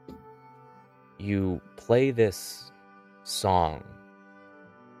 You play this song,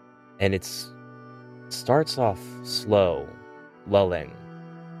 and it starts off slow, lulling,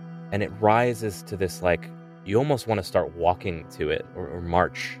 and it rises to this, like, you almost want to start walking to it or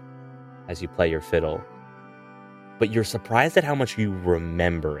march as you play your fiddle. But you're surprised at how much you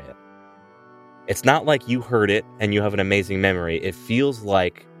remember it. It's not like you heard it and you have an amazing memory. It feels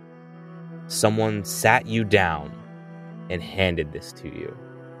like someone sat you down and handed this to you.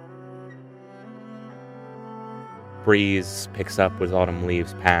 Breeze picks up as autumn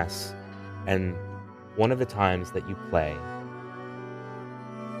leaves pass, and one of the times that you play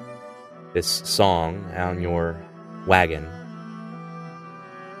this song on your wagon,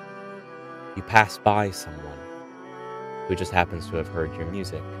 you pass by someone who just happens to have heard your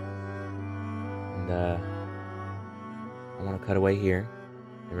music. And I want to cut away here,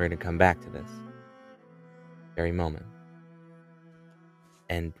 and we're going to come back to this very moment.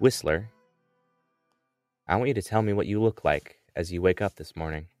 And Whistler, I want you to tell me what you look like as you wake up this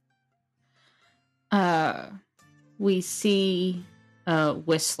morning. We see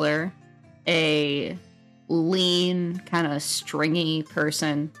Whistler, a lean, kind of stringy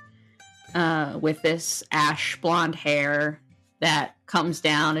person with this ash blonde hair that comes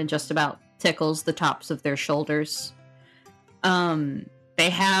down and just about tickles the tops of their shoulders. They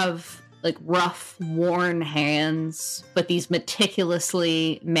have like rough, worn hands, but these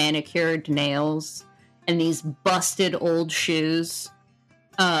meticulously manicured nails and these busted old shoes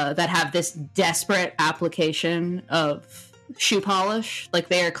that have this desperate application of shoe polish. Like,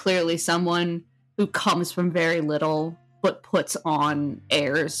 they are clearly someone who comes from very little but puts on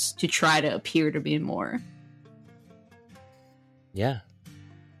airs to try to appear to be more. Yeah.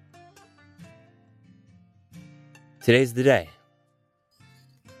 Today's the day.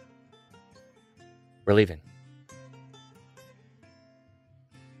 We're leaving.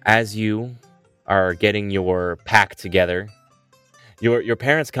 As you are getting your pack together, your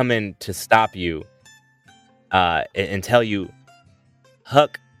parents come in to stop you and tell you,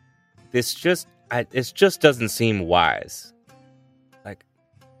 Huck, this just doesn't seem wise. Like,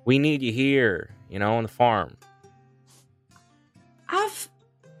 we need you here, on the farm.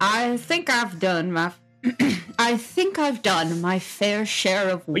 I think I've done my fair share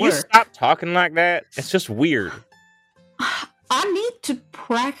of work. Will you stop talking like that? It's just weird. I need to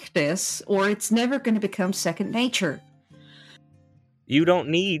practice, or it's never going to become second nature. You don't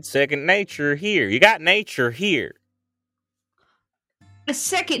need second nature here. You got nature here. A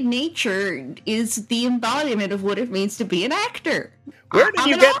second nature is the embodiment of what it means to be an actor. Where did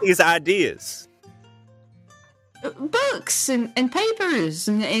you get these ideas? Books and papers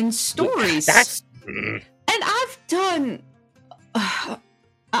and stories. And I've done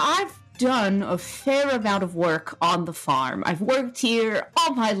a fair amount of work on the farm. I've worked here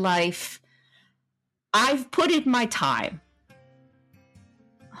all my life. I've put in my time.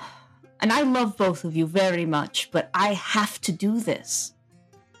 And I love both of you very much, but I have to do this.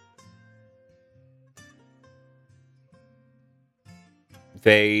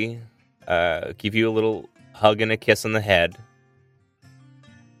 They give you a little hug and a kiss on the head.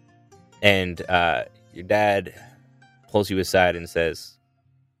 And your dad pulls you aside and says,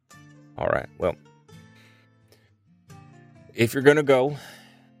 all right, well, if you're going to go,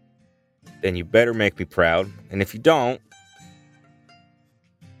 then you better make me proud. And if you don't,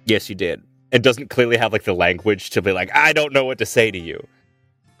 yes, you did. It doesn't clearly have like the language to be like, I don't know what to say to you,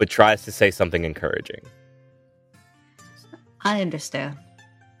 but tries to say something encouraging. I understand.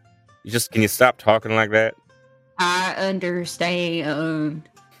 Can you stop talking like that? I understand.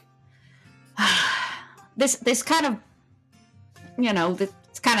 This kind of,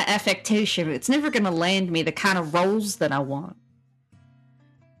 this kind of affectation, it's never going to land me the kind of roles that I want.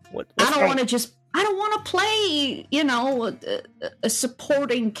 I don't want to play, a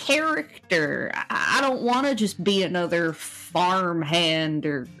supporting character. I don't want to just be another farmhand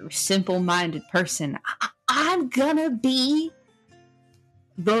or simple-minded person. I'm gonna be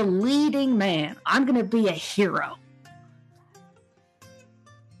the leading man. I'm gonna be a hero.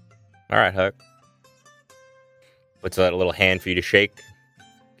 All right, Huck. What's that, a little hand for you to shake?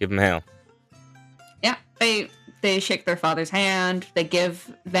 Give him hell. Yeah, they shake their father's hand. They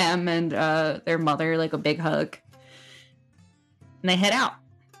give them and their mother like a big hug. And they head out.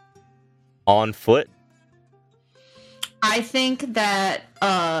 On foot? I think that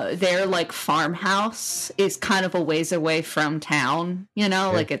their like farmhouse is kind of a ways away from town. You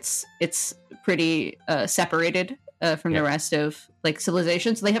know, Yeah. like it's pretty separated from Yeah. the rest of like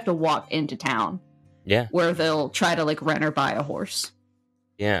civilization, so they have to walk into town Yeah, where they'll try to like rent or buy a horse.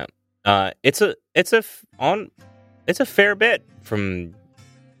 yeah. It's a fair bit from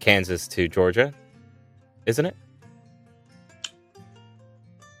Kansas to Georgia, isn't it?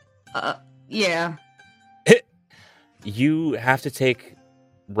 Yeah. You have to take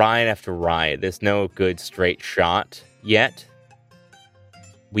ride after ride. There's no good straight shot yet.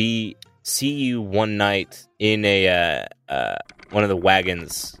 We see you one night in a one of the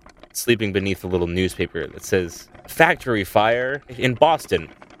wagons, sleeping beneath a little newspaper that says "Factory Fire in Boston,"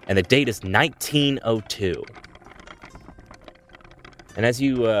 and the date is 1902. And as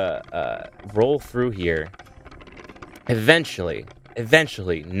you roll through here, eventually,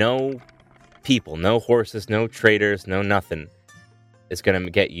 no people, no horses, no traders, no nothing is going to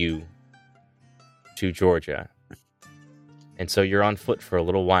get you to Georgia. And so you're on foot for a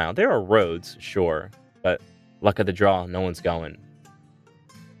little while. There are roads, sure, but luck of the draw, no one's going.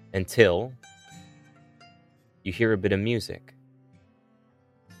 Until you hear a bit of music.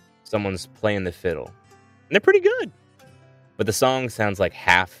 Someone's playing the fiddle. And they're pretty good. But the song sounds like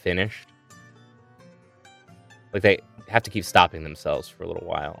half finished. Like they have to keep stopping themselves for a little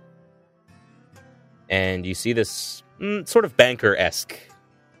while. And you see this sort of banker-esque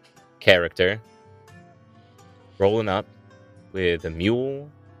character rolling up with a mule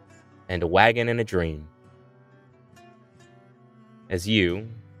and a wagon and a dream. As you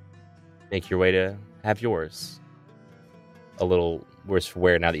make your way to have yours. A little worse for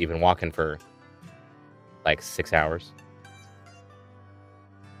wear now that you've been walking for like 6 hours.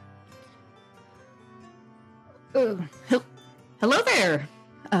 Hello there.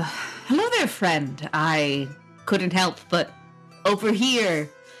 Hello there, friend. I couldn't help but overhear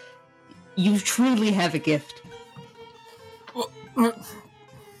you truly have a gift.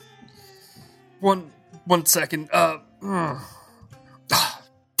 One second. Damn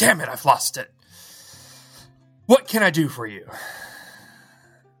it, I've lost it. What can I do for you?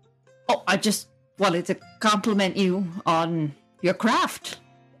 Oh, I just wanted to compliment you on your craft.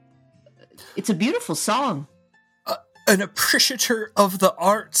 It's a beautiful song. An appreciator of the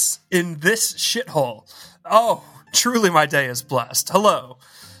arts in this shithole. Oh, truly my day is blessed. Hello,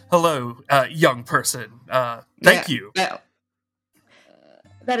 young person. Thank you.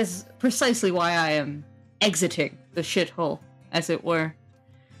 That is precisely why I am exiting the shithole, as it were.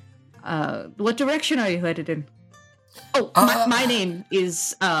 What direction are you headed in? Oh, my name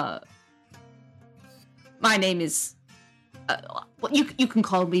is. You can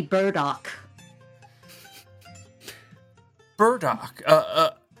call me Burdock. Burdock,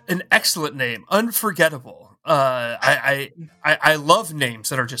 an excellent name, unforgettable. I love names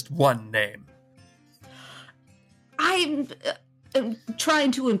that are just one name. I'm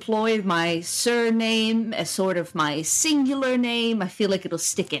trying to employ my surname as sort of my singular name. I feel like it'll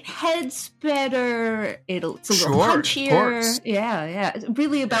stick in heads better. It's a little punchier. Of course. Yeah. It's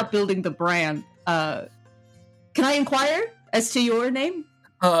really about building the brand. Can I inquire as to your name?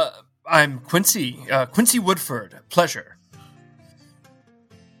 I'm Quincy Woodford. Pleasure.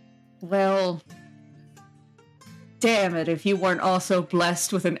 Well, damn it if you weren't also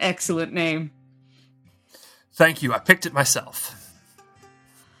blessed with an excellent name. Thank you. I picked it myself.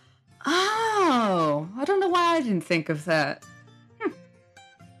 Oh, I don't know why I didn't think of that.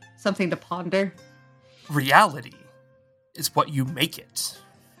 Something to ponder. Reality is what you make it.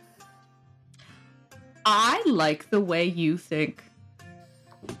 I like the way you think.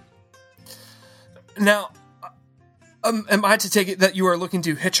 Now, am I to take it that you are looking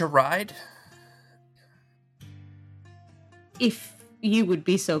to hitch a ride? If you would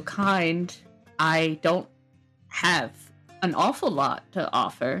be so kind, I don't have an awful lot to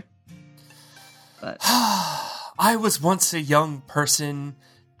offer. But I was once a young person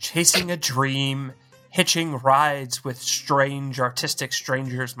chasing a dream, hitching rides with strange artistic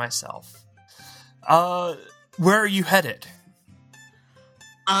strangers myself. Where are you headed?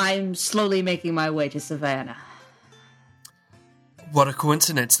 I'm slowly making my way to Savannah. What a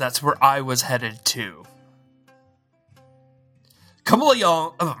coincidence, that's where I was headed to. Come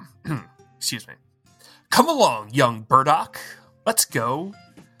along, excuse me. Come along, young Burdock. Let's go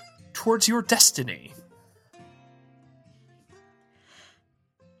towards your destiny.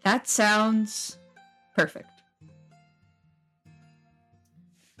 That sounds perfect.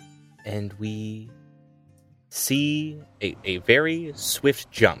 And we see a very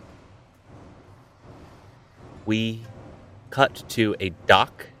swift jump. We cut to a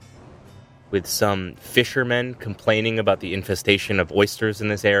dock with some fishermen complaining about the infestation of oysters in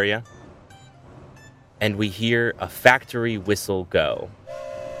this area. And we hear a factory whistle go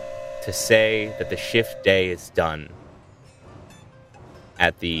to say that the shift day is done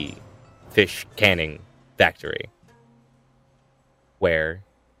at the fish canning factory, where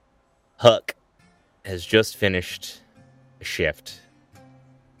Huck has just finished a shift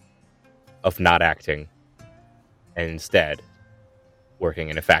of not acting and instead working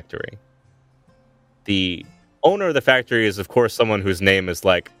in a factory. The owner of the factory is, of course, someone whose name is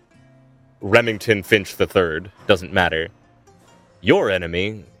like Remington Finch III. Doesn't matter. Your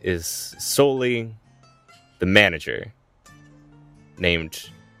enemy is solely the manager, named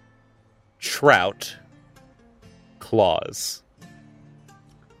Trout Claus.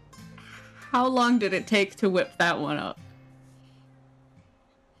 How long did it take to whip that one up?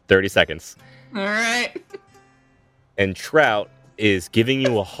 30 seconds. All right. And Trout is giving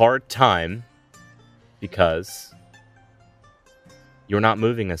you a hard time because you're not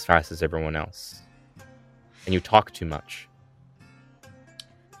moving as fast as everyone else. And you talk too much.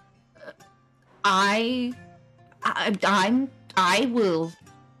 I will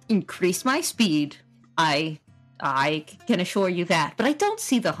increase my speed. I can assure you that. But I don't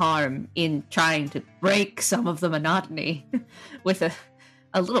see the harm in trying to break some of the monotony with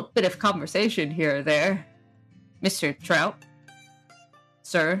a little bit of conversation here or there. Mr. Trout?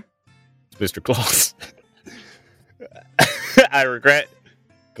 Sir? Mr. Claus. I regret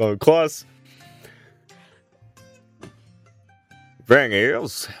going Claus. Thing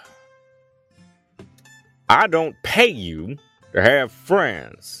is, I don't pay you to have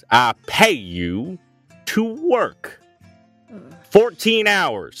friends. I pay you to work. 14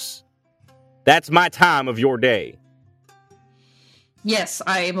 hours. That's my time of your day. Yes,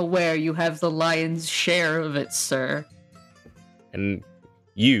 I am aware you have the lion's share of it, sir. And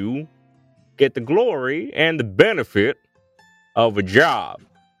you get the glory and the benefit of a job.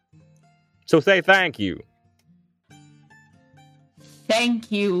 So say thank you.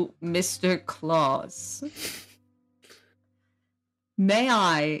 Thank you, Mr. Claus. May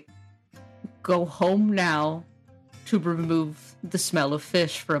I go home now to remove the smell of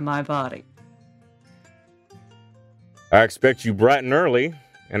fish from my body? I expect you bright and early,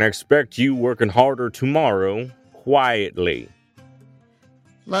 and I expect you working harder tomorrow, quietly.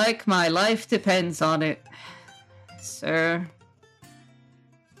 Like my life depends on it, sir.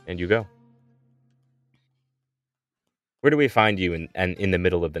 And you go. Where do we find you in the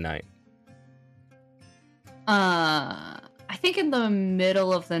middle of the night? I think in the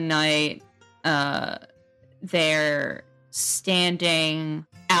middle of the night, they're standing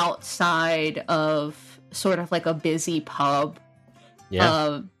outside of sort of like a busy pub.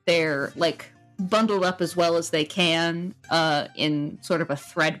 Yeah. They're like bundled up as well as they can, in sort of a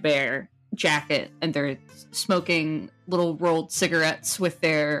threadbare jacket, and they're smoking little rolled cigarettes with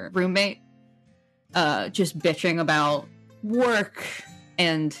their roommate, just bitching about work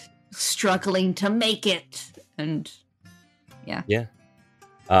and struggling to make it, and yeah.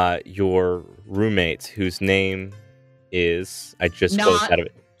 Your roommate, whose name is, I just Not closed out of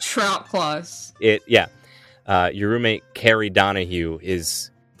it. Trout Claus. Your roommate, Carrie Donahue,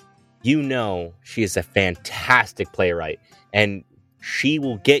 is, she is a fantastic playwright, and she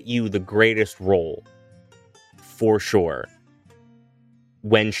will get you the greatest role, for sure,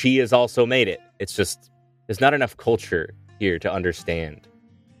 when she has also made it. It's just, there's not enough culture here to understand,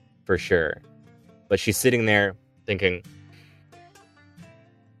 for sure. But she's sitting there thinking,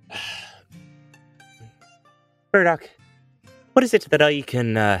 Murdoch, what is it that I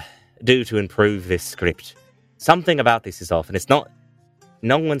can do to improve this script? Something about this is off, and it's not.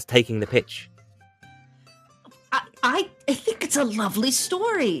 No one's taking the pitch. I think it's a lovely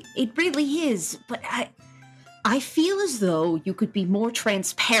story. It really is. But I feel as though you could be more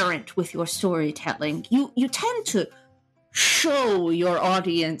transparent with your storytelling. You tend to show your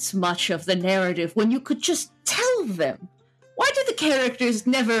audience much of the narrative when you could just tell them. Why do the characters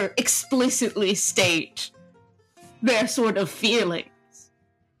never explicitly state their sort of feelings?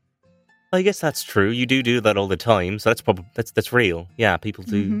 I guess that's true. You do that all the time, so that's real. Yeah, people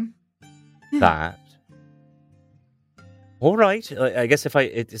do that. All right. I guess if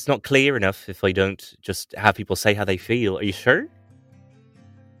it's not clear enough if I don't just have people say how they feel. Are you sure?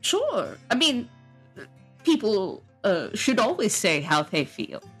 Sure. I mean, people should always say how they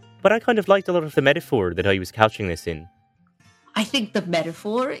feel. But I kind of liked a lot of the metaphor that I was couching this in. I think the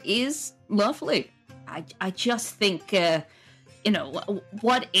metaphor is lovely. I just think,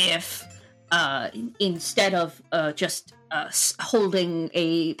 what if instead of just holding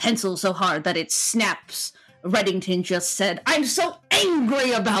a pencil so hard that it snaps Reddington just said. I'm so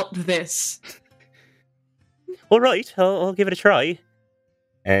angry about this. All right, I'll give it a try.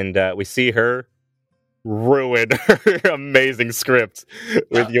 And we see her ruin her amazing script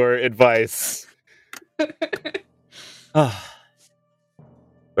with your advice. Oh,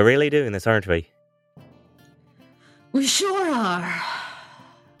 we're really doing this, aren't we? We sure are.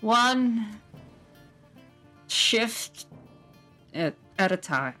 One shift at a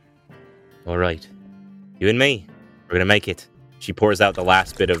time. All right. You and me, we're gonna make it. She pours out the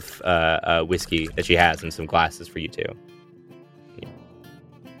last bit of whiskey that she has in some glasses for you two. Yeah.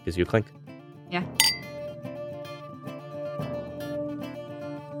 Gives you a clink. Yeah.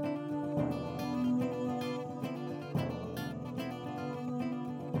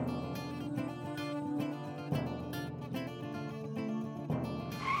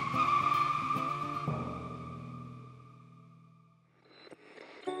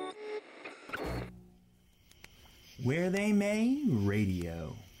 Where They May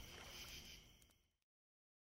Radio.